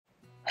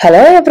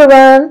Hello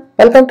everyone,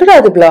 welcome to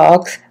రాది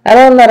blogs.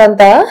 ఎలా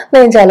ఉన్నారంతా?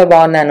 నేను చాలా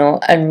బాగున్నాను.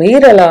 అండ్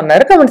మీరు ఎలా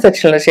ఉన్నారు? కమెంట్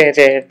సెక్షన్ లో షేర్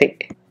చేయండి.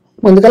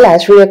 ముందుగా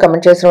లాస్ట్ వీడియో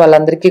కమెంట్ చేసిన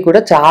వాళ్ళందరికీ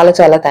కూడా చాలా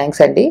చాలా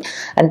థ్యాంక్స్ అండి.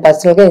 అండ్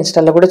పర్సనల్గా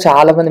ఇన్స్టాలో కూడా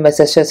చాలా మంది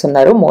మెసేజ్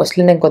చేస్తున్నారు.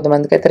 మోస్ట్లీ నేను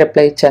కొంతమందికి అయితే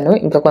రిప్లై ఇచ్చాను,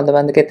 ఇంకా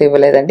కొంతమందికి అయితే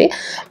ఇవ్వలేదండి.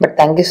 But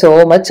thank you so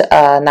much.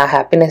 నా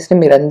హ్యాపీనెస్ని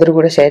మీరందరూ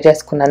కూడా షేర్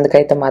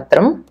చేసుకున్నందుకైతే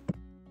మాత్రం.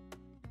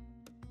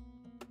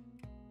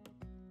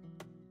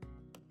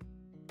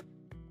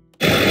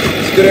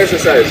 It's good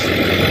exercise.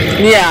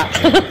 Yeah,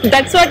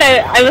 that's what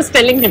I was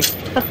telling him.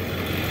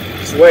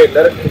 Just wait,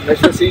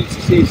 let you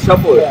see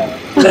shuffle.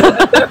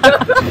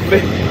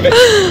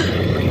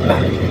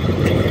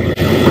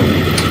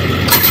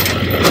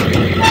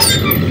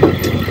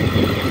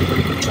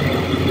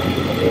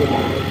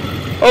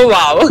 Oh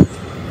wow.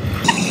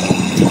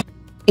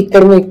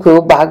 ఇక్కడ మీకు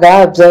బాగా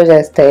అబ్జర్వ్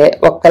చేస్తే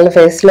ఒక్కరి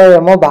ఫేస్ లో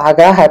ఏమో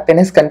బాగా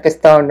హ్యాపీనెస్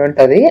కనిపిస్తూ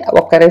ఉండుంటది,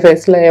 ఒక్కరి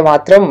ఫేస్ లో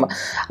మాత్రం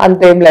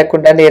అంతేం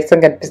లేకుండా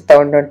నీరసం కనిపిస్తూ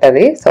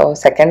ఉండుంటది. సో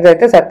సెకండ్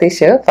అయితే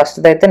సతీష్,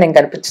 ఫస్ట్ అయితే నేను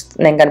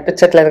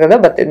కనిపించట్లేదు కదా,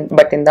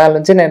 బట్ ఇందాల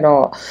నుంచి నేను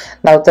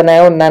నవ్వుతూనే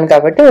ఉన్నాను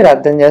కాబట్టి మీరు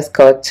అర్థం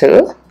చేసుకోవచ్చు.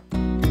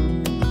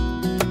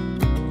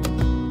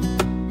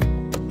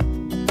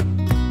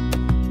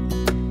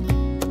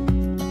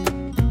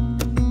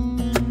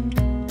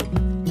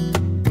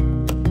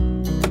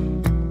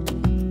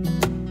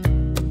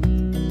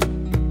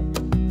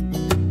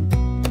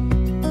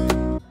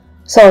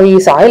 సో ఈ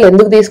సాయిల్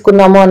ఎందుకు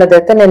తీసుకున్నాము అన్నది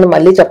అయితే నేను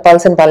మళ్ళీ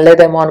చెప్పాల్సిన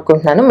పనిలేదేమో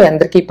అనుకుంటున్నాను. మీ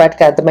అందరికీ ఈ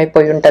పాటికి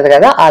అర్థమైపోయి ఉంటుంది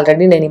కదా.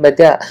 ఆల్రెడీ నేను ఈ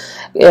మధ్య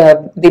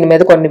దీని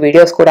మీద కొన్ని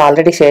వీడియోస్ కూడా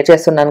ఆల్రెడీ షేర్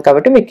చేస్తున్నాను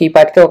కాబట్టి మీకు ఈ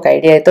పాటికి ఒక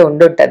ఐడియా అయితే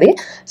ఉండుంటుంది.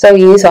 సో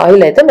ఈ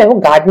సాయిల్ అయితే మేము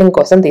గార్డెనింగ్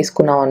కోసం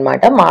తీసుకున్నాం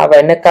అనమాట. మా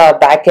వెనక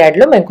బ్యాక్ యార్డ్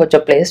లో మేము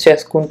కొంచెం ప్లేస్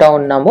చేసుకుంటా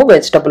ఉన్నాము,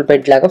 వెజిటబుల్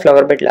బెడ్ లాగా,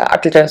 ఫ్లవర్ బెడ్ లాగా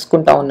అట్లా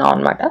చేసుకుంటా ఉన్నాం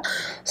అనమాట.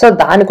 సో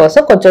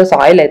దానికోసం కొంచెం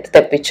సాయిల్ అయితే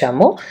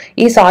తెప్పించాము.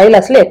 ఈ సాయిల్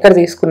అసలు ఎక్కడ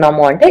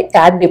తీసుకున్నాము అంటే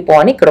యాడ్ డిపో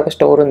అని ఇక్కడ ఒక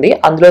స్టోర్ ఉంది,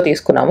 అందులో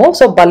తీసుకున్నాము.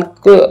 సో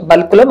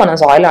బల్క్ లో మనం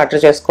సాయిల్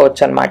ఆర్డర్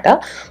చేసుకోవచ్చు అనమాట.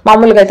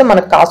 మామూలుగా అయితే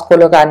మనకు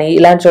కాస్కోలో కానీ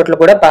ఇలాంటి చోట్ల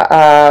కూడా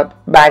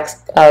బ్యాగ్స్,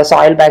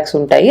 సాయిల్ బ్యాగ్స్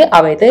ఉంటాయి.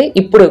 అవైతే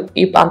ఇప్పుడు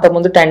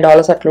అంతకుముందు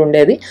 $10 అట్లా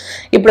ఉండేది,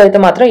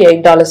 ఇప్పుడైతే మాత్రం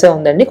 $8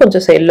 ఉందండి.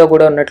 కొంచెం సేల్లో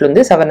కూడా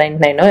ఉన్నట్లుంది,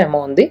 $7.99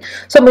 ఏమో ఉంది.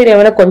 సో మీరు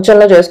ఏమైనా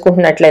కొంచెంలో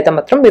చేసుకుంటున్నట్లయితే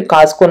మాత్రం మీరు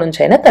కాస్కో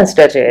నుంచి అయినా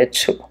కన్సిడర్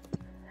చేయొచ్చు.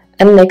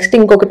 అండ్ నెక్స్ట్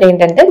ఇంకొకటి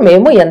ఏంటంటే,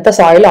 మేము ఎంత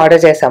సాయిల్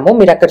ఆర్డర్ చేసాము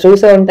మీరు అక్కడ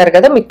చూసే ఉంటారు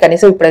కదా, మీకు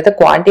కనీసం ఇప్పుడైతే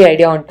క్వాంటిటీ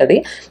ఐడియా ఉంటుంది.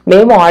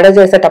 మేము ఆర్డర్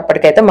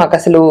చేసేటప్పటికైతే మాకు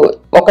అసలు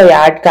ఒక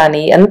యాడ్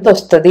కానీ ఎంత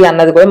వస్తుంది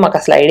అన్నది కూడా మాకు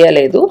అసలు ఐడియా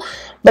లేదు.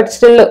 బట్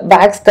స్టిల్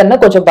బ్యాగ్స్ కన్నా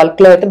కొంచెం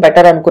బల్క్ లో అయితే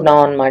బెటర్ అనుకున్నాం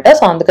అనమాట.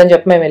 సో అందుకని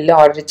చెప్పి మేము వెళ్ళి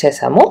ఆర్డర్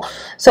ఇచ్చేసాము.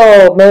 సో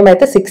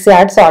మేమైతే 6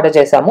 యాడ్స్ ఆర్డర్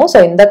చేసాము. సో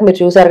ఇందాక మీరు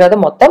చూసారు కదా,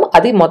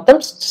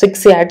 మొత్తం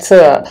 6 యాడ్స్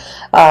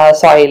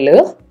సాయిల్.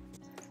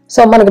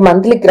 సో మనకి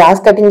మంత్లీ గ్రాస్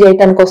కటింగ్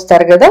చేయడానికి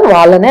వస్తారు కదా,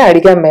 వాళ్ళనే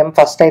అడిగాం మేము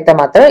ఫస్ట్ అయితే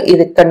మాత్రం.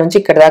 ఇది ఇక్కడ నుంచి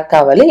ఇక్కడ దాకా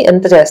కావాలి,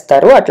 ఎంత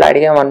చేస్తారు అట్లా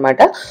అడిగాం అనమాట.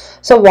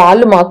 సో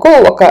వాళ్ళు మాకు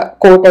ఒక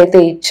కోట్ అయితే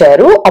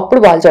ఇచ్చారు.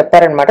 అప్పుడు వాళ్ళు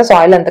చెప్పారనమాట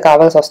సాయిల్ ఎంత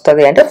కావాల్సి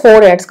వస్తుంది అంటే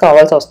 4 యాడ్స్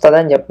కావాల్సి వస్తుంది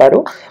అని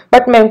చెప్పారు.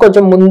 బట్ మేము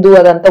కొంచెం ముందు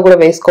అదంతా కూడా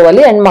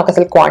వేసుకోవాలి అండ్ మాకు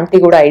అసలు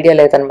క్వాంటిటీ కూడా ఐడియా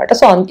లేదనమాట.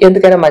 సో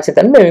ఎందుకైనా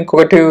మంచిదని మేము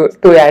ఇంకొక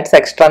 2 యాడ్స్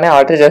ఎక్స్ట్రానే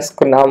ఆర్డర్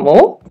చేసుకున్నాము.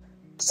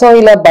 సో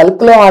ఇలా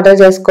బల్క్ లో ఆర్డర్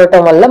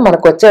చేసుకోవటం వల్ల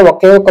మనకు వచ్చే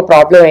ఒకే ఒక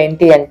ప్రాబ్లం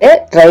ఏంటి అంటే,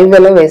 డ్రైవ్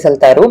వేలో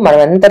వేసెళ్తారు. మనం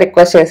ఎంత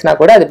రిక్వెస్ట్ చేసినా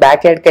కూడా అది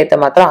బ్యాక్ యార్డ్ కి అయితే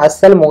మాత్రం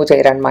అస్సలు మూవ్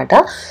చేయరనమాట.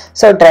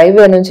 సో డ్రైవ్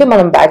వే నుంచి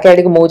మనం బ్యాక్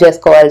యార్డ్ కి మూవ్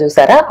చేసుకోవాలి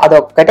చూసారా,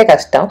 అదొక్కటే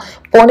కష్టం.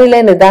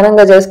 పోనీలే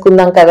నిదానంగా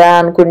చేసుకుందాం కదా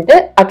అనుకుంటే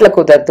అట్లా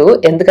కుదరదు,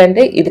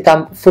 ఎందుకంటే ఇది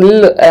ఫుల్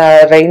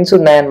రెయిన్స్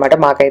ఉన్నాయన్నమాట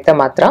మాకైతే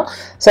మాత్రం.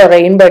 సో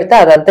రెయిన్ పడితే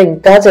అదంతా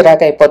ఇంకా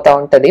చిరాకు అయిపోతా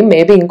ఉంటది.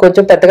 మేబీ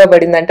ఇంకొంచెం పెద్దగా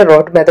పడిందంటే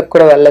రోడ్డు మీదకి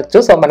కూడా వెళ్ళొచ్చు.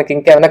 సో మనకి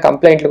ఇంకేమైనా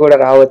కంప్లైంట్లు కూడా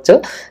రావచ్చు.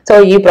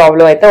 సో ఈ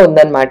ప్రాబ్లం అయితే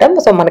ఉందన్నమాట.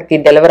 సో మనకి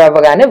డెలివరీ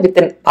అవ్వగానే విత్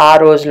ఇన్ ఆ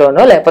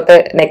రోజులోనో లేకపోతే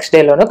నెక్స్ట్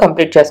డేలోనో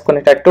కంప్లీట్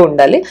చేసుకునేటట్టు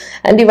ఉండాలి.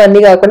 అండ్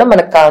ఇవన్నీ కాకుండా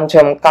మనకు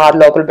కొంచెం కార్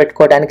లోపల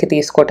పెట్టుకోవడానికి,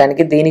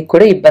 తీసుకోవడానికి, దీనికి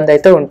కూడా ఇబ్బంది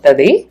అయితే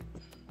ఉంటది.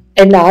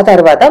 అండ్ ఆ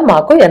తర్వాత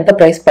మాకు ఎంత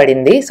ప్రైస్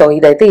పడింది. సో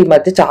ఇదైతే ఈ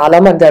మధ్య చాలా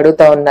మంది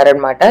అడుగుతా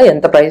ఉన్నారనమాట,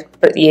 ఎంత ప్రైస్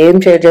ఏం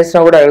షేర్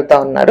చేసినా కూడా అడుగుతా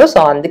ఉన్నారు.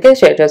 సో అందుకే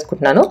షేర్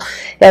చేసుకుంటున్నాను.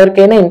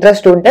 ఎవరికైనా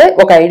ఇంట్రెస్ట్ ఉంటే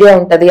ఒక ఐడియా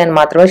ఉంటది అని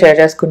మాత్రమే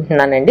షేర్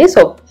చేసుకుంటున్నానండి.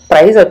 సో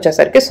ప్రైస్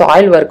వచ్చేసరికి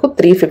సాయిల్ వరకు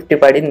 350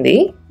 పడింది.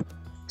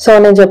 సో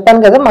నేను చెప్పాను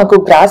కదా, మాకు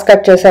గ్రాస్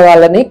కట్ చేసే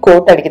వాళ్ళని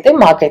కోట్ అడిగితే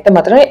మాకైతే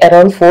మాత్రం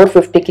అరౌండ్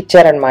 450కి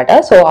ఇచ్చారనమాట.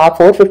 సో ఆ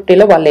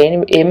 450లో వాళ్ళు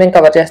ఏమేమి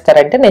కవర్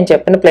చేస్తారంటే, నేను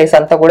చెప్పిన ప్లేస్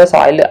అంతా కూడా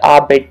సాయిల్ ఆ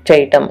బెడ్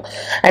చేయటం,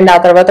 అండ్ ఆ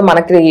తర్వాత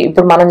మనకి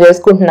ఇప్పుడు మనం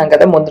చేసుకుంటున్నాం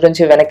కదా ముందు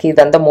నుంచి వెనక్కి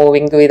ఇదంతా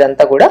మూవింగ్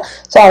ఇదంతా కూడా,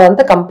 సో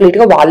అదంతా కంప్లీట్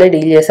గా వాళ్ళే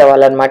డీల్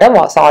చేసేవాళ్ళు అనమాట.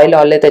 సాయిల్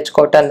వాళ్ళే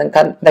తెచ్చుకోవటం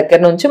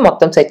దగ్గర నుంచి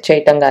మొత్తం సెట్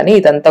చేయటం కానీ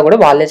ఇదంతా కూడా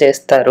వాళ్ళే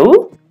చేస్తారు.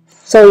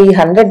 సో ఈ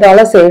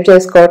 $100 సేవ్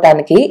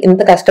చేసుకోవటానికి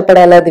ఇంత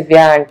కష్టపడాలా దివ్య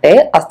అంటే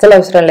అస్సలు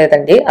అవసరం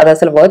లేదండి. అది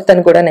అసలు వర్త్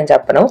అని కూడా నేను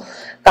చెప్పను.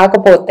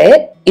 కాకపోతే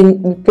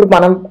ఇప్పుడు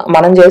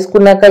మనం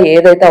చేసుకున్నాక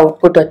ఏదైతే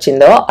అవుట్పుట్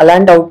వచ్చిందో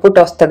అలాంటి అవుట్పుట్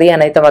వస్తుంది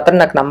అని అయితే మాత్రం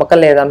నాకు నమ్మకం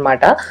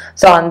లేదనమాట.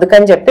 సో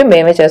అందుకని చెప్పి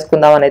మేమే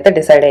చేసుకుందాం అని అయితే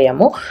డిసైడ్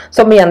అయ్యాము.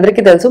 సో మీ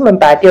అందరికీ తెలుసు మేము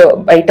ప్యాటియో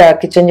బయట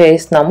కిచెన్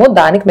చేయిస్తున్నాము,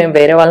 దానికి మేము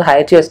వేరే వాళ్ళని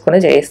హైర్ చేసుకుని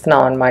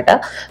చేయిస్తున్నాం అనమాట.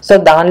 సో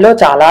దానిలో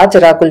చాలా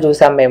చిరాకులు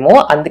చూసాం మేము.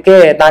 అందుకే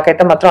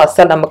నాకైతే మాత్రం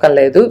అస్సలు నమ్మకం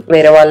లేదు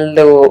వేరే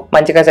వాళ్ళు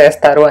మంచిగా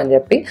చేస్తారు అని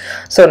చెప్పి.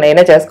 సో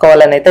నేనే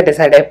చేసుకోవాలని అయితే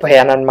డిసైడ్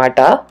అయిపోయాను అనమాట.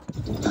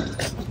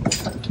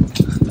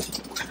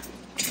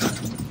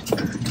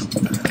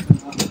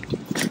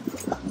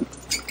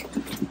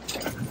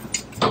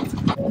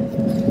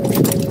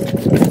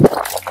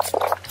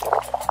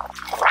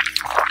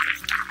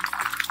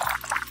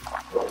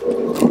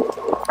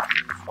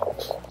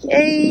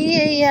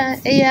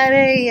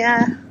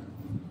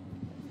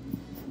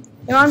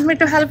 You want me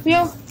to help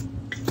you?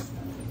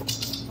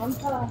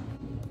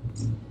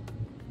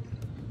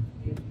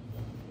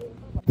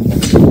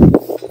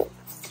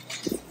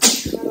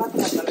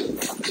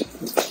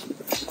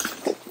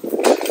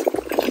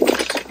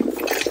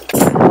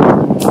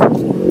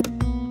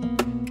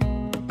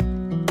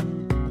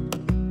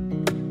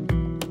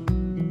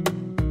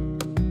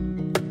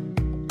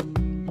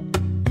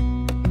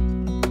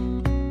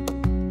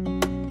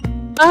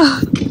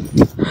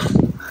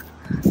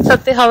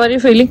 Satya, how are you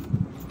feeling?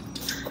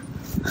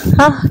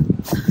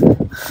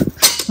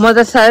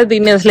 మొదటిసారి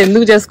దీన్ని అసలు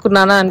ఎందుకు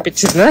చేసుకున్నానా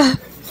అనిపించిందా?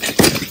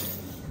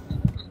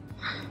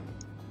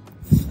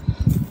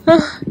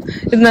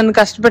 ఇది నన్ను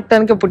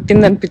కష్టపెట్టడానికి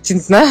పుట్టింది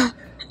అనిపించిందా?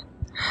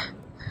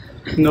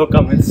 No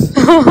comments.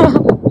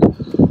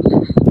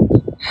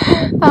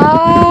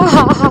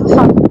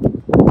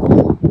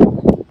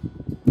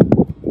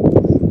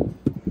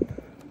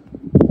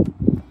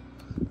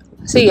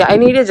 See, I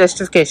need a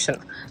justification.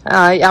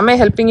 Am I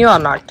helping you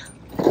or not?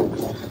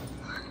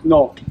 No.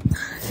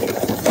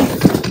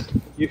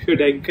 You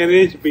should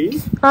encourage me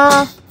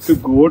to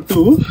go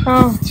to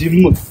gym.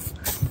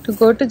 To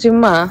go to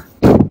gym?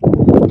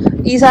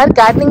 ఈసారి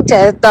గార్డెనింగ్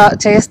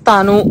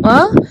చేస్తాను,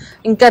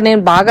 ఇంకా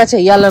నేను బాగా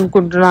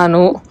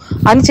చెయ్యాలనుకుంటున్నాను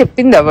అని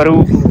చెప్పింది ఎవరు?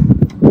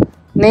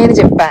 నేను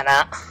చెప్పానా?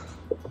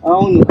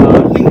 అవును,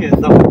 గార్డెనింగ్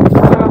చేద్దాం.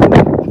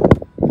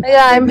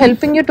 Yeah, I'm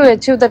helping you to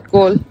achieve that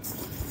goal.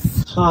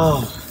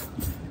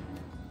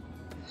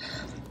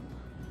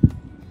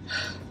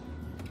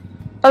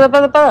 పద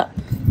పద పద.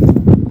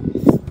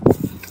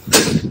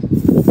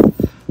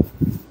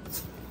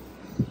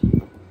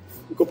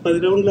 ఇంకో 10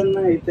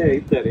 రౌండ్లన్నా అయితే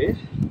అవుతారే.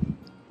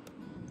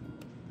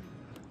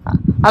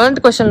 అలాంటి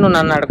క్వశ్చన్ నువ్వు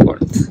నన్ను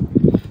అడగకూడదు.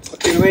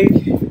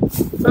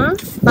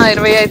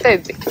 20 అయితే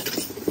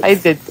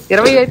అయింది,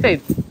 20 అయితే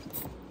అయింది.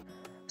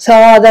 సో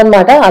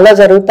అదనమాట, అలా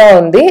జరుగుతూ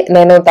ఉంది.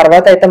 నేను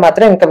తర్వాత అయితే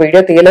మాత్రం ఇంకా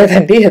వీడియో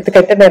తీయలేదండి,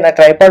 ఎందుకంటే నేను ఆ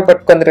ట్రైపాడ్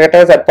పట్టుకొని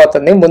తిరగటమే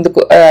సరిపోతుంది,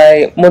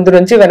 ముందు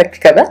నుంచి వెనక్కి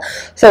కదా.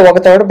 సో ఒక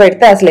చోట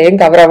పెడితే అసలు ఏం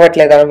కవర్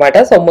అవ్వట్లేదు అనమాట.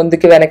 సో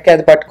ముందుకి వెనక్కి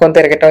అది పట్టుకొని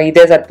తిరగటం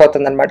ఇదే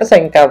సరిపోతుంది అనమాట. సో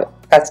ఇంకా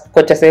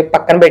కొంచెంసేపు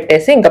పక్కన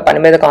పెట్టేసి ఇంకా పని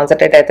మీద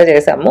కాన్సన్ట్రేట్ అయితే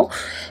చేసాము.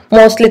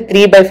 మోస్ట్లీ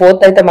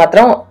 3/4 అయితే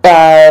మాత్రం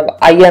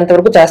అయ్యేంత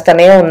వరకు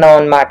చేస్తూనే ఉన్నాం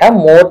అనమాట.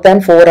 మోర్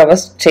దాన్ 4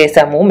 hours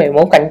చేసాము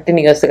మేము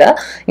కంటిన్యూస్ గా.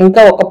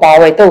 ఇంకా ఒక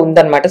పావు అయితే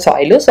ఉందన్నమాట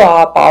సాయిల్. సో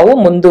ఆ పావు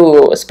ముందు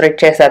స్ప్రెడ్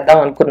చేసేద్దాం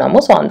అనుకున్నాము,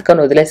 సో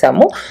అందుకని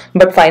వదిలేసాము.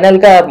 బట్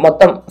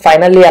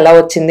ఫైనల్లీ ఎలా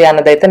వచ్చింది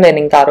అన్నదైతే నేను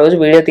ఇంకా ఆ రోజు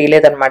వీడియో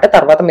తీయలేదన్నమాట.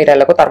 తర్వాత మీరు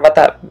ఎలాగో తర్వాత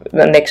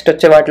నెక్స్ట్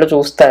వచ్చే వాటిలో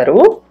చూస్తారు.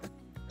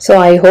 సో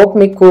ఐ హోప్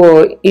మీకు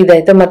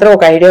ఇదైతే మాత్రం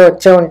ఒక ఐడియా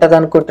వచ్చే ఉంటుంది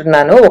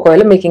అనుకుంటున్నాను.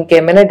 ఒకవేళ మీకు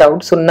ఇంకేమైనా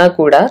డౌట్స్ ఉన్నా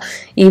కూడా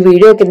ఈ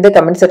వీడియో కింద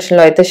కమెంట్ సెక్షన్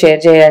లో అయితే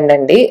షేర్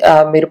చేయండి.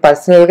 మీరు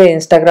పర్సనల్ గా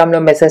ఇన్స్టాగ్రామ్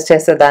లో మెసేజ్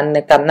చేసే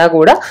దాని కన్నా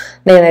కూడా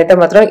నేనైతే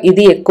మాత్రం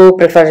ఇది ఎక్కువ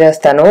ప్రిఫర్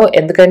చేస్తాను,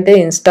 ఎందుకంటే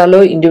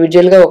ఇన్స్టాలో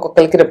ఇండివిజువల్ గా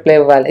ఒక్కొక్కరికి రిప్లై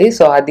ఇవ్వాలి.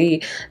 సో అది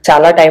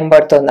చాలా టైం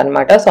పడుతుంది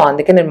అనమాట. సో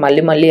అందుకే నేను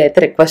మళ్ళీ అయితే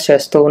రిక్వెస్ట్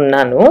చేస్తూ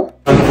ఉన్నాను.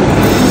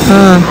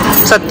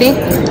 సత్తి,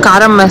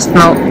 కారం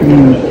వేస్తున్నావు,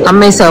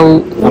 అమ్మేసావు.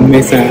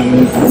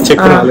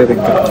 చెక్ రాలేదు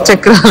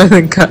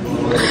ఇంకా.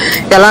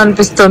 ఎలా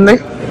అనిపిస్తుంది?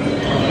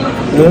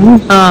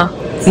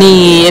 నీ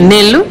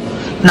ఎన్నేళ్ళు?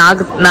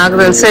 నాకు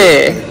తెలిసే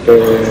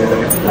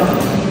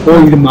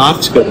ఇది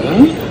మార్చ్ కదా.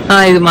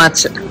 ఇది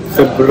మార్చ్,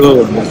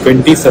 ఫిబ్రవరి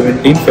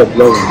 2017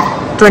 ఫిబ్రవరి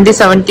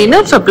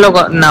 2017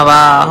 ఫిబ్రవరి ఉన్నావా?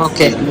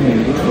 Okay,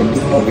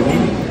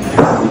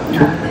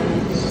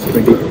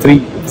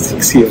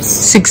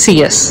 6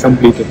 years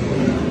completed.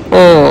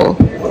 ఓ,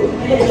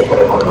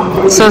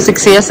 సో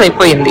 6 years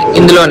అయిపోయింది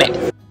ఇందులోనే.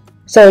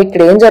 సో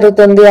ఇక్కడ ఏం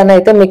జరుగుతుంది అని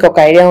అయితే మీకు ఒక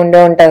ఐడియా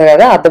ఉంటది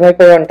కదా,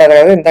 అర్థమైపోయి ఉంటది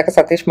కదా ఇందాక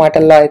సతీష్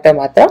మాటల్లో అయితే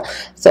మాత్రం.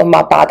 సో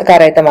మా పాత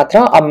కార్ అయితే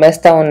మాత్రం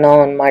అమ్మేస్తా ఉన్నాం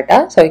అనమాట.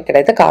 సో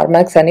ఇక్కడైతే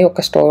కార్మాక్స్ అని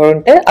ఒక స్టోర్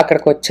ఉంటే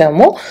అక్కడికి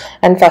వచ్చాము.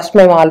 అండ్ ఫస్ట్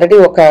మేము ఆల్రెడీ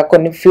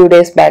కొన్ని ఫ్యూ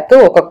డేస్ బ్యాక్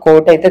ఒక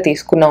కోట్ అయితే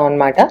తీసుకున్నాం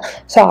అనమాట.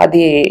 సో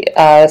అది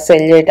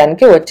సెల్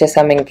చేయడానికి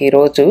వచ్చేసాము ఇంక ఈ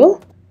రోజు.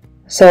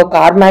 సో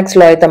కార్మాక్స్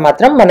లో అయితే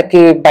మాత్రం మనకి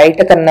బయట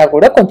కన్నా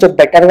కూడా కొంచెం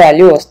బెటర్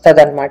వాల్యూ వస్తుంది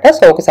అనమాట.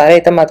 సో ఒకసారి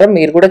అయితే మాత్రం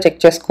మీరు కూడా చెక్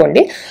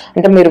చేసుకోండి,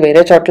 అంటే మీరు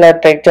వేరే చోట్ల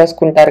ట్రేడ్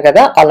చేసుకుంటారు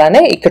కదా,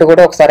 అలానే ఇక్కడ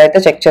కూడా ఒకసారి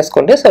అయితే చెక్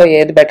చేసుకోండి. సో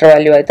ఏది బెటర్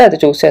వాల్యూ అయితే అది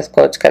చూస్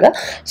చేసుకోవచ్చు కదా.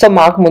 సో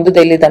మాకు ముందు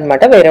తెలియదు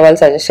అనమాట, వేరే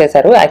వాళ్ళు సజెస్ట్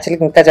చేశారు. యాక్చువల్లీ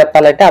ఇంకా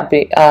చెప్పాలంటే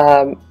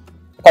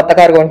కొత్త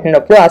కార్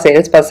కొంటున్నప్పుడు ఆ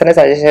సేల్స్ పర్సనే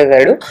సజెస్ట్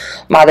చేశాడు,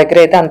 మా దగ్గర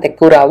అయితే అంత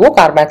ఎక్కువ రావు,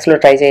 కార్మాక్స్ లో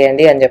ట్రై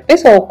చేయండి అని చెప్పి.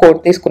 సో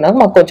కోట్ తీసుకున్నాక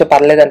మాకు కొంచెం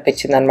పర్లేదు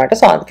అనిపించింది అనమాట.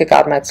 సో అందుకే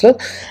కార్మాక్స్ లో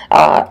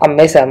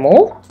అమ్మేశాము.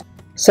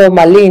 సో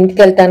మళ్ళీ ఇంటికి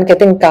వెళ్ళటానికి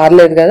అయితే ఇంక కార్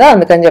లేదు కదా,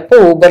 అందుకని చెప్పి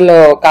ఊబర్ లో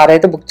కార్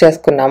అయితే బుక్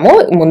చేసుకున్నాము.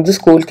 ముందు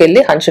స్కూల్కి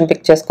వెళ్ళి హన్షన్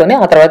పిక్ చేసుకుని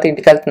ఆ తర్వాత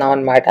ఇంటికి వెళ్తున్నాం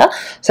అనమాట.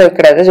 సో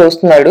ఇక్కడైతే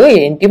చూస్తున్నాడు,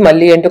 ఏంటి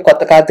మళ్ళీ ఏంటో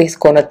కొత్త కార్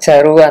తీసుకొని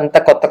వచ్చారు, అంత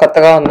కొత్త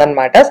కొత్తగా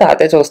ఉందన్నమాట. సో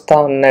అదే చూస్తా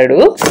ఉన్నాడు.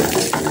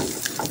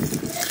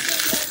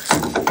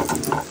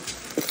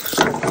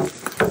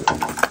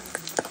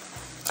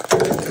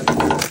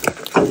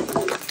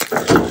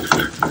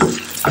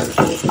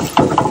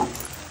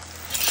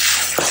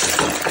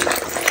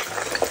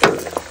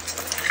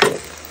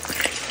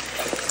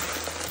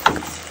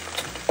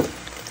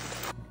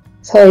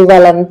 సో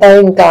ఇవాళంతా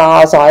ఇంకా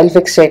సాయిల్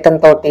ఫిక్స్ చేయటం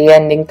తోటి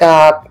అండ్ ఇంకా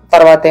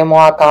తర్వాత ఏమో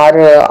ఆ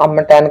కారు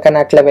అమ్మటానికని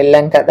అట్లా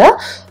వెళ్ళాం కదా,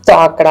 సో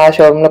అక్కడ ఆ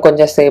షోరూమ్ లో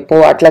కొంచెం సేపు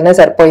అట్లనే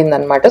సరిపోయింది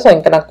అనమాట. సో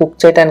ఇంకా నాకు కుక్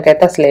చేయడానికి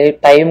అయితే అసలు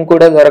టైం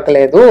కూడా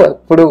దొరకలేదు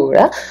ఎప్పుడు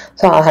కూడా.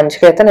 సో ఆ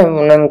హన్షికి అయితే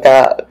నేను ఇంకా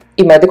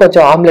ఈ మధ్య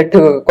కొంచెం ఆమ్లెట్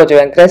కొంచెం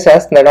ఎంకరేజ్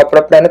చేస్తున్నాడు,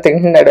 అప్పుడప్పుడైనా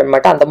తింటున్నాడు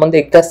అనమాట. అంతకుముందు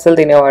ఎగ్ అస్సలు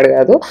తినేవాడు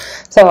కాదు.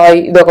 సో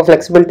ఇది ఒక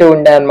ఫ్లెక్సిబిలిటీ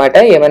ఉండే అనమాట,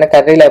 ఏమైనా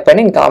కర్రీ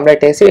లేకపోయినా ఇంకా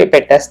ఆమ్లెట్ వేసి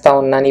పెట్టేస్తా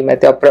ఉన్నాను ఈ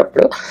మధ్య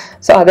అప్పుడప్పుడు.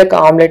 సో అదే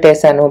ఆమ్లెట్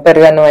వేసాను,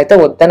 పెరుగన్నం అయితే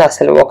వద్దని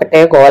అసలు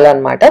ఒకటే గోల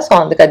అనమాట. సో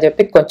అందుకని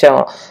చెప్పి కొంచెం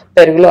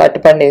పెరుగులో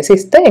అరటిపండు వేసి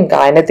ఇస్తే ఇంకా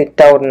ఆయన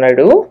తింటా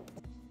ఉన్నాడు.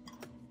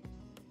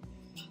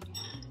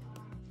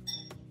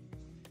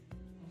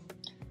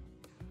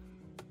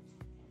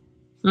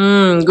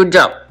 Good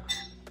job.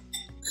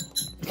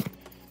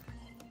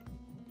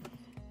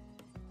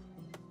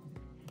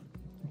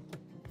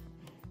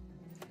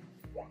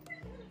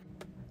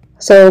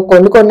 సో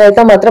కొన్ని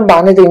అయితే మాత్రం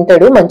బాగానే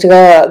తింటాడు మంచిగా,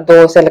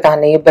 దోశలు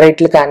కానీ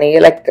బ్రెడ్లు కానీ,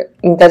 లైక్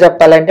ఇంకా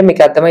చెప్పాలంటే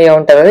మీకు అర్థమయ్యే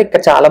ఉంటుంది కదా,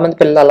 ఇక్కడ చాలా మంది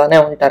పిల్లలు అలానే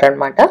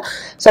ఉంటారనమాట.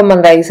 సో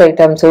మన రైస్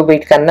ఐటమ్స్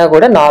వీటికన్నా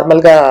కూడా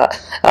నార్మల్గా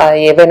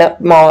ఏవైనా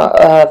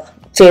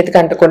చేతికి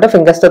అంటకుండా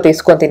ఫింగర్స్ తో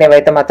తీసుకొని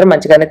తినేవైతే మాత్రం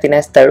మంచిగానే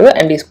తినేస్తాడు.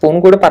 అండ్ ఈ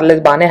స్పూన్ కూడా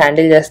పర్లేదు బాగానే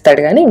హ్యాండిల్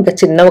చేస్తాడు, కానీ ఇంకా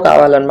చిన్నవి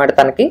కావాలన్నమాట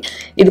తనకి.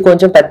 ఇది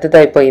కొంచెం పెద్దది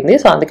అయిపోయింది,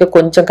 సో అందుకే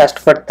కొంచెం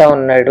కష్టపడుతూ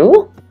ఉన్నాడు.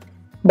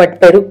 బట్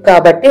పెరుగు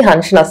కాబట్టి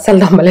హన్షన్ అస్సలు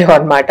నమ్మలేము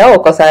అనమాట.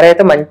 ఒక్కోసారి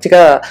అయితే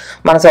మంచిగా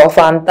మన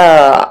సోఫా అంతా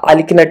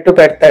అలికినట్టు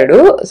పెడతాడు.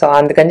 సో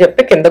అందుకని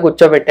చెప్పి కింద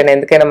కూర్చోబెట్టాను,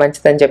 ఎందుకైనా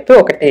మంచిదని చెప్పి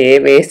ఒకటి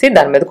వేసి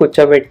దాని మీద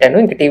కూర్చోబెట్టాను.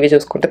 ఇంక టీవీ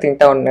చూసుకుంటూ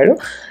తింటా ఉన్నాడు.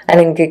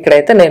 అండ్ ఇంక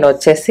ఇక్కడైతే నేను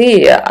వచ్చేసి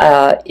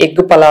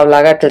ఎగ్ పలావ్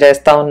లాగా అట్లా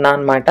చేస్తా ఉన్నా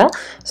అనమాట.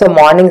 సో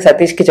మార్నింగ్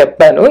సతీష్కి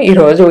చెప్పాను,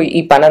 ఈరోజు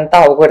ఈ పని అంతా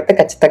అవగొడితే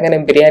ఖచ్చితంగా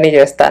నేను బిర్యానీ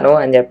చేస్తాను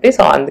అని చెప్పి.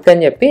 సో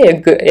అందుకని చెప్పి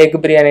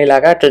ఎగ్ బిర్యానీ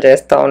లాగా అట్లా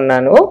చేస్తా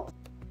ఉన్నాను.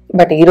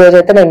 బట్ ఈ రోజు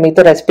అయితే నేను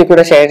మీతో రెసిపీ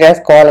కూడా షేర్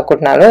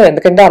చేసుకోవాలనుకుంటున్నాను,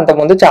 ఎందుకంటే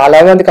అంతకుముందు చాలా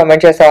మంది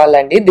కమెంట్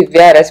చేసేవాళ్ళండి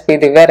దివ్య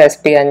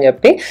రెసిపీ అని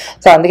చెప్పి.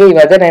 సో అందుకే ఈ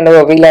మధ్య నేను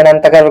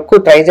వీలైనంత వరకు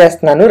ట్రై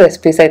చేస్తున్నాను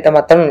రెసిపీస్ అయితే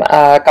మాత్రం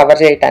కవర్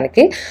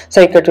చేయడానికి.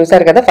 సో ఇక్కడ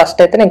చూసారు కదా, ఫస్ట్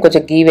అయితే నేను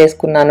కొంచెం గీ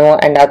వేసుకున్నాను,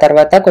 అండ్ ఆ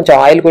తర్వాత కొంచెం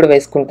ఆయిల్ కూడా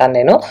వేసుకుంటాను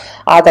నేను.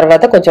 ఆ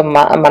తర్వాత కొంచెం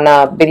మన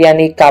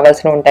బిర్యానీకి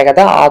కావాల్సినవి ఉంటాయి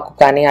కదా, ఆకు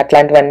కానీ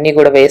అట్లాంటివన్నీ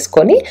కూడా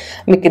వేసుకొని,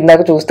 మీకు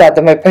కిందకు చూస్తే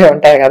అర్థమైపోయి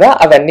ఉంటాయి కదా,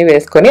 అవన్నీ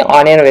వేసుకొని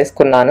ఆనియన్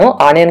వేసుకున్నాను.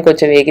 ఆనియన్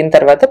కొంచెం వేగిన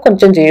తర్వాత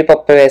కొంచెం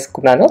జీడిపప్పు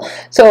వేసుకున్నాను.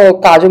 సో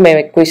కాజు మేము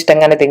ఎక్కువ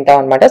ఇష్టంగానే తింటాం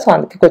అనమాట, సో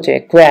అందుకే కొంచెం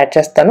ఎక్కువ యాడ్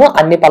చేస్తాను.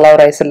 అన్ని పలావ్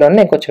రైస్లోనే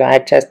నేను కొంచెం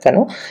యాడ్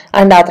చేస్తాను.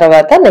 అండ్ ఆ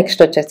తర్వాత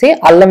నెక్స్ట్ వచ్చేసి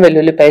అల్లం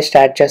వెల్లుల్లి పేస్ట్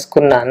యాడ్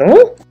చేసుకున్నాను.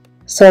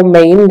 సో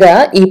మెయిన్ గా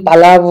ఈ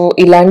పలావ్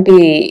ఇలాంటి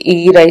ఈ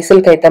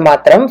రైసులకి అయితే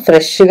మాత్రం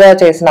ఫ్రెష్ గా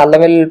చేసిన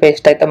అల్లం వెల్లుల్లి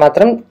పేస్ట్ అయితే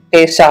మాత్రం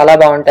టేస్ట్ చాలా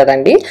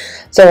బాగుంటుందండి.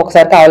 సో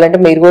ఒకసారి కావాలంటే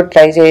మీరు కూడా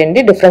ట్రై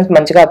చేయండి, డిఫరెన్స్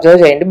మంచిగా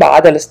అబ్జర్వ్ చేయండి,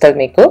 బాగా తెలుస్తుంది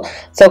మీకు.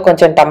 సో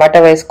కొంచెం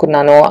టమాటా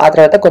వేసుకున్నాను, ఆ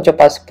తర్వాత కొంచెం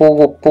పసుపు,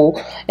 ఉప్పు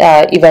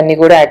ఇవన్నీ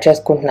కూడా యాడ్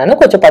చేసుకుంటున్నాను.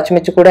 కొంచెం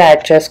పచ్చిమిర్చి కూడా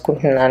యాడ్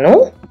చేసుకుంటున్నాను.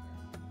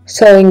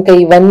 సో ఇంకా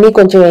ఇవన్నీ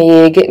కొంచెం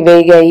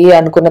వేగాయి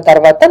అనుకున్న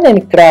తర్వాత నేను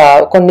ఇక్కడ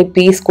కొన్ని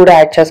పీస్ కూడా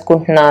యాడ్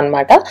చేసుకుంటున్నాను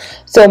అనమాట.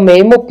 సో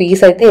మేము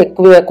పీస్ అయితే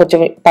ఎక్కువ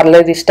కొంచెం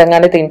పర్లేదు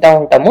ఇష్టంగానే తింటా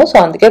ఉంటాము, సో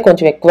అందుకే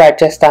కొంచెం ఎక్కువ యాడ్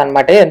చేస్తాను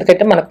అనమాట.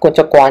 ఎందుకంటే మనకు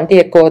కొంచెం క్వాంటిటీ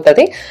ఎక్కువ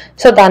అవుతుంది.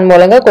 సో దాని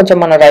మూలంగా కొంచెం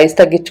మన రైస్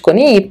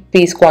తగ్గించుకొని ఈ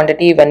పీస్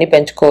క్వాంటిటీ ఇవన్నీ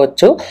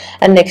పెంచుకోవచ్చు.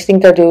 అండ్ నెక్స్ట్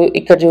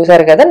ఇక్కడ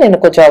చూసారు కదా, నేను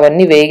కొంచెం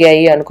అవన్నీ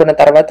వేగాయి అనుకున్న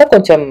తర్వాత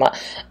కొంచెం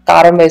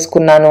కారం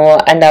వేసుకున్నాను,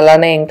 అండ్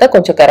అలానే ఇంకా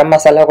కొంచెం గరం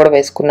మసాలా కూడా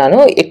వేసుకున్నాను.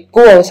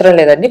 ఎక్కువ అవసరం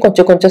లేదండి,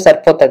 కొంచెం కొంచెం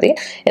సరిపోతుంది.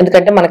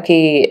 ఎందుకంటే మనకి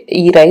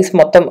ఈ రైస్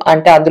మొత్తం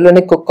అంటే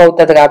అందులోనే కుక్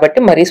అవుతుంది కాబట్టి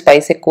మరీ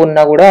స్పైస్ ఎక్కువ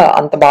ఉన్నా కూడా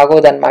అంత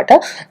బాగోదు అనమాట.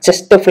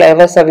 జస్ట్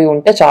ఫ్లేవర్స్ అవి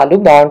ఉంటే చాలు,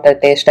 బాగుంటుంది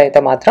టేస్ట్ అయితే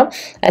మాత్రం.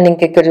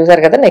 అండ్ ఇక్కడ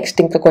చూసారు కదా, నెక్స్ట్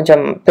ఇంకా కొంచెం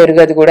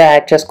పెరుగు అది కూడా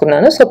యాడ్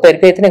చేసుకున్నాను. సో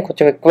పెరుగు అయితే నేను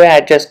కొంచెం ఎక్కువ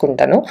యాడ్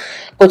చేసుకుంటాను.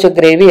 కొంచెం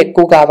గ్రేవీ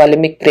ఎక్కువ కావాలి,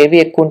 మీకు గ్రేవీ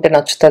ఎక్కువ ఉంటే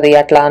నచ్చుతుంది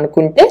అట్లా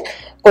అనుకుంటే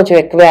కొంచెం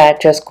ఎక్కువ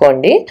యాడ్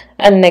చేసుకోండి.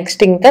 అండ్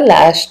నెక్స్ట్ ఇంకా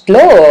లాస్ట్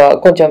లో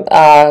కొంచెం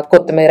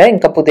కొత్తిమీర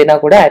ఇంకా పుదీనా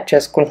కూడా యాడ్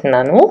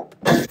చేసుకుంటున్నాను.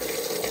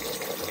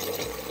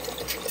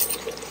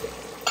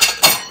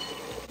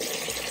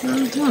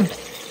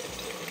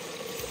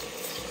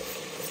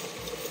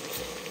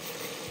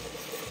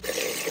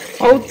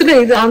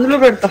 అవుతున్నాయి, ఇది అందులో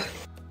పెడతా.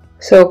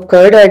 సో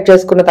కర్డ్ యాడ్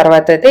చేసుకున్న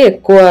తర్వాత అయితే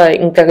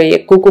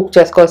ఎక్కువ కుక్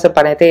చేసుకోవాల్సిన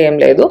పని అయితే ఏం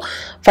లేదు.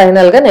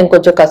 ఫైనల్గా నేను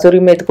కొంచెం కసూరి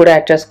మేతి కూడా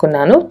యాడ్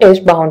చేసుకున్నాను.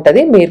 టేస్ట్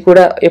బాగుంటుంది. మీరు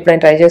కూడా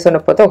ఎప్పుడైనా ట్రై చేసి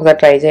ఉండకపోతే ఒకసారి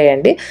ట్రై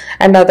చేయండి.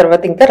 అండ్ ఆ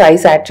తర్వాత ఇంకా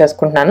రైస్ యాడ్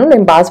చేసుకుంటున్నాను.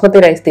 నేను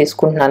బాస్మతి రైస్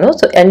తీసుకుంటున్నాను.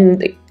 సో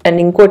అండ్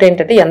ఇంకోటి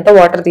ఏంటంటే ఎంత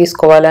వాటర్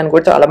తీసుకోవాలి అని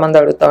కూడా చాలా మంది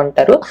అడుగుతూ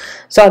ఉంటారు.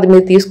 సో అది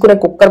మీరు తీసుకునే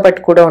కుక్కర్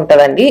బట్టి కూడా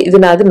ఉంటుందండి. ఇది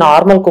నాది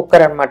నార్మల్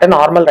కుక్కర్ అనమాట,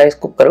 నార్మల్ రైస్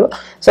కుక్కర్.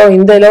 సో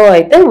ఇందులో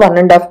అయితే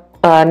 1.5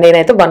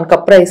 నేనైతే 1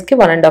 కప్ రైస్ కి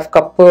 1.5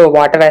 కప్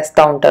వాటర్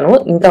వేస్తా ఉంటాను.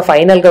 ఇంకా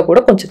ఫైనల్ గా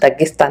కూడా కొంచెం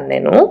తగ్గిస్తాను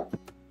నేను.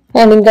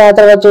 అండ్ ఇంకా ఆ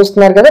తర్వాత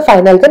చూస్తున్నారు కదా,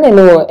 ఫైనల్ గా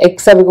నేను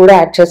ఎగ్స్ అవి కూడా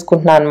యాడ్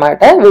చేసుకుంటున్నాను అనమాట.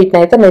 వీటిని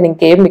అయితే నేను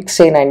ఇంకేం మిక్స్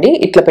చేయనండి,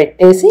 ఇట్లా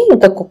పెట్టేసి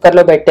ఇంకా కుక్కర్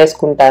లో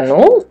పెట్టేసుకుంటాను.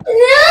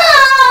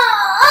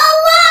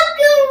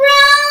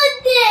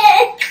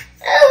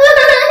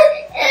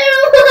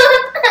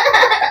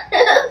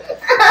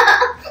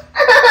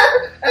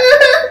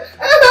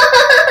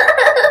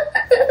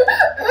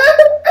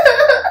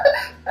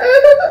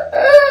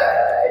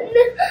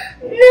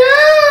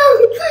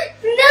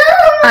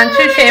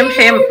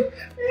 Shame.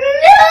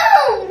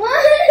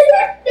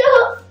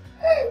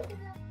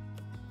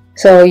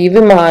 సో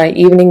ఇవి మా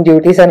ఈవినింగ్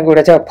డ్యూటీస్ అని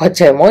కూడా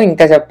చెప్పొచ్చేమో.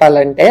 ఇంకా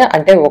చెప్పాలంటే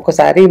అంటే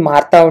ఒకసారి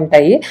మారుతూ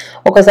ఉంటాయి,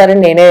 ఒకసారి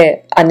నేనే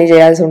అన్ని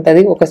చేయాల్సి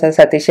ఉంటుంది, ఒకసారి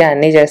సతీష్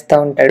అన్ని చేస్తూ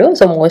ఉంటాడు.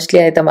 సో మోస్ట్లీ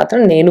అయితే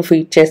మాత్రం నేను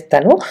ఫీడ్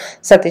చేస్తాను,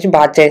 సతీష్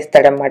బాగా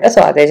చేస్తాడనమాట.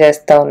 సో అదే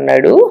చేస్తూ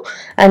ఉన్నాడు.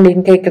 అండ్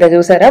ఇంకా ఇక్కడ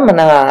చూసారా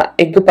మన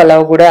ఎగ్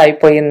పలావ్ కూడా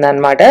అయిపోయింది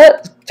అనమాట.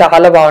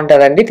 చాలా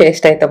బాగుంటుందండి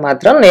టేస్ట్ అయితే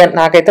మాత్రం.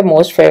 నాకైతే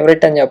మోస్ట్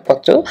ఫేవరెట్ అని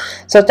చెప్పొచ్చు.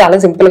 సో చాలా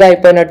సింపుల్గా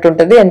అయిపోయినట్టు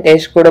ఉంటుంది అండ్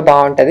టేస్ట్ కూడా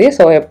బాగుంటుంది.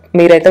 సో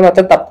మీరైతే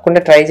మాత్రం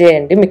తప్పకుండా ట్రై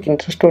చేయండి, మీకు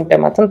ఇంట్రెస్ట్ ఉంటే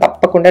మాత్రం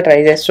తప్పకుండా ట్రై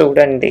చేసి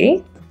చూడండి.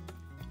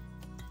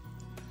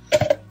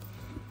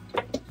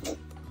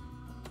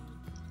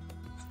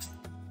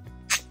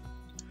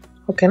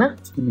 ఓకేనా?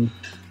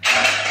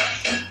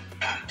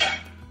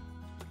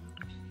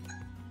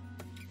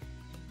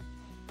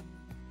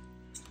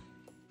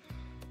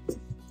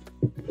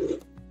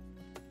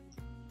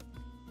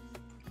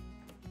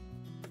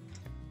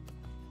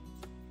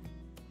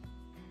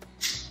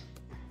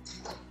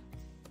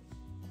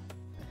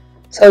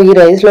 సో ఈ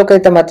రైస్ లోకి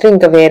అయితే మాత్రం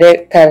ఇంకా వేరే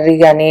కర్రీ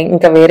కానీ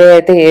ఇంకా వేరే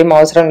అయితే ఏం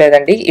అవసరం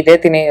లేదండి, ఇదే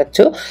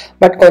తినేయచ్చు.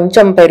 బట్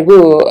కొంచెం పెరుగు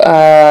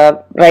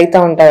రైతా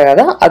ఉంటుంది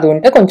కదా, అది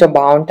ఉంటే కొంచెం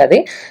బాగుంటుంది.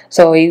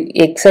 సో ఈ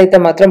ఎగ్స్ అయితే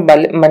మాత్రం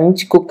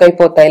మంచి కుక్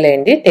అయిపోతాయి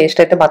లేండి,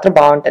 టేస్ట్ అయితే మాత్రం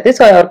బాగుంటుంది.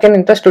 సో ఎవరికైనా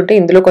ఇంట్రెస్ట్ ఉంటే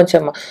ఇందులో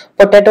కొంచెం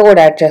పొటాటో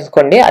కూడా యాడ్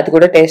చేసుకోండి, అది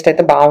కూడా టేస్ట్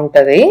అయితే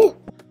బాగుంటుంది.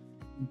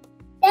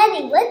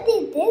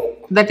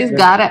 That is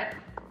gara.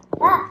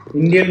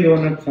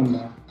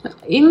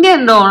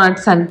 Indian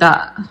donuts అంట.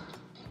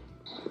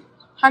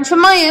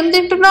 హన్షమ్మ ఏం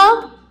తింటున్నావు?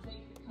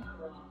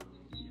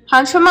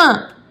 హన్షమ్మ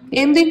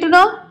ఏం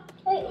తింటున్నావు?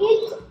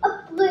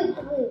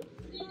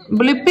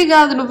 బ్లిప్పి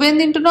కాదు, నువ్వేం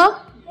తింటున్నావు?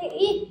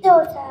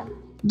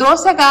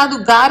 దోశ కాదు,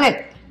 గారె.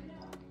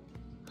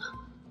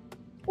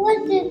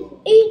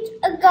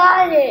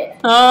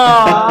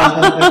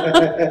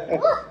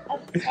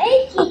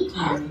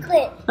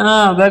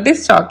 That is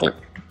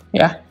chocolate.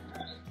 Yeah.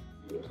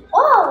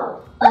 Oh.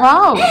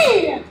 Wow.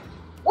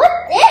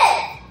 What's this?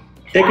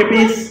 Take a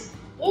piece.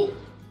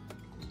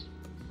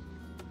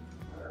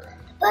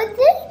 What's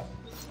this?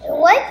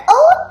 What?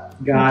 Oh.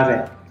 Got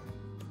it.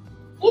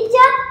 It's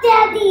up,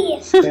 Daddy.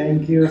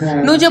 Thank you.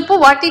 నువ్వు చెప్పు,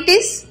 what it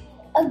is?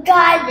 A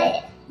garden.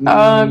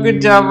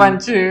 Good job,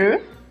 Anchu.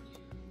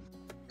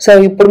 So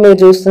ఇప్పుడు మీరు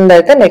చూస్తుంది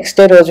అయితే next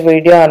day రోజు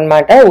video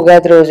అనమాట,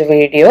 ఉగాది రోజు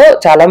video.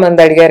 చాలా మంది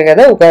అడిగారు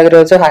కదా ఉగాది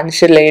రోజు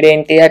హన్ష్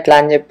లేడేంటి అట్లా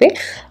అని చెప్పి.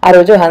 ఆ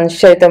రోజు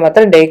హన్ష్ అయితే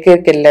మాత్రం డే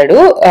కేర్కి వెళ్ళాడు.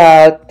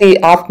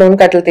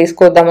 ఆఫ్టర్నూన్కి అట్లా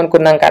తీసుకొద్దాం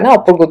అనుకున్నాం కానీ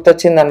అప్పుడు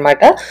గుర్తొచ్చింది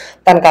అనమాట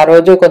తనకు ఆ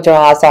రోజు కొంచెం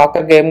ఆ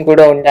సాకర్ గేమ్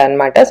కూడా ఉండే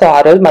అనమాట. సో ఆ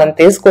రోజు మనం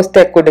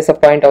తీసుకొస్తే ఎక్కువ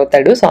డిసప్పాయింట్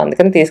అవుతాడు, సో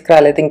అందుకని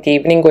తీసుకురాలేదు. ఇంక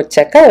ఈవినింగ్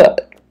వచ్చాక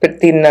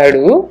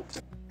తిన్నాడు.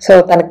 సో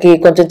తనకి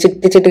కొంచెం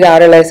చిట్టిగా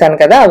ఆరలు వేసాను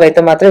కదా,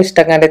 అవైతే మాత్రం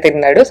ఇష్టంగానే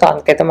తిన్నాడు. సో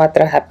అందుకైతే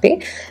మాత్రం హ్యాపీ.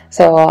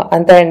 సో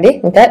అంతే అండి,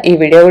 ఇంకా ఈ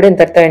వీడియో కూడా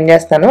ఇంతటితో ఎండ్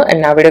చేస్తాను.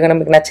 అండ్ నా వీడియో కనుక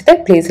మీకు నచ్చితే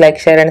please like,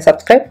 share and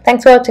subscribe.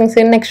 Thanks for watching.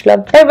 See you next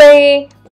vlog. By by.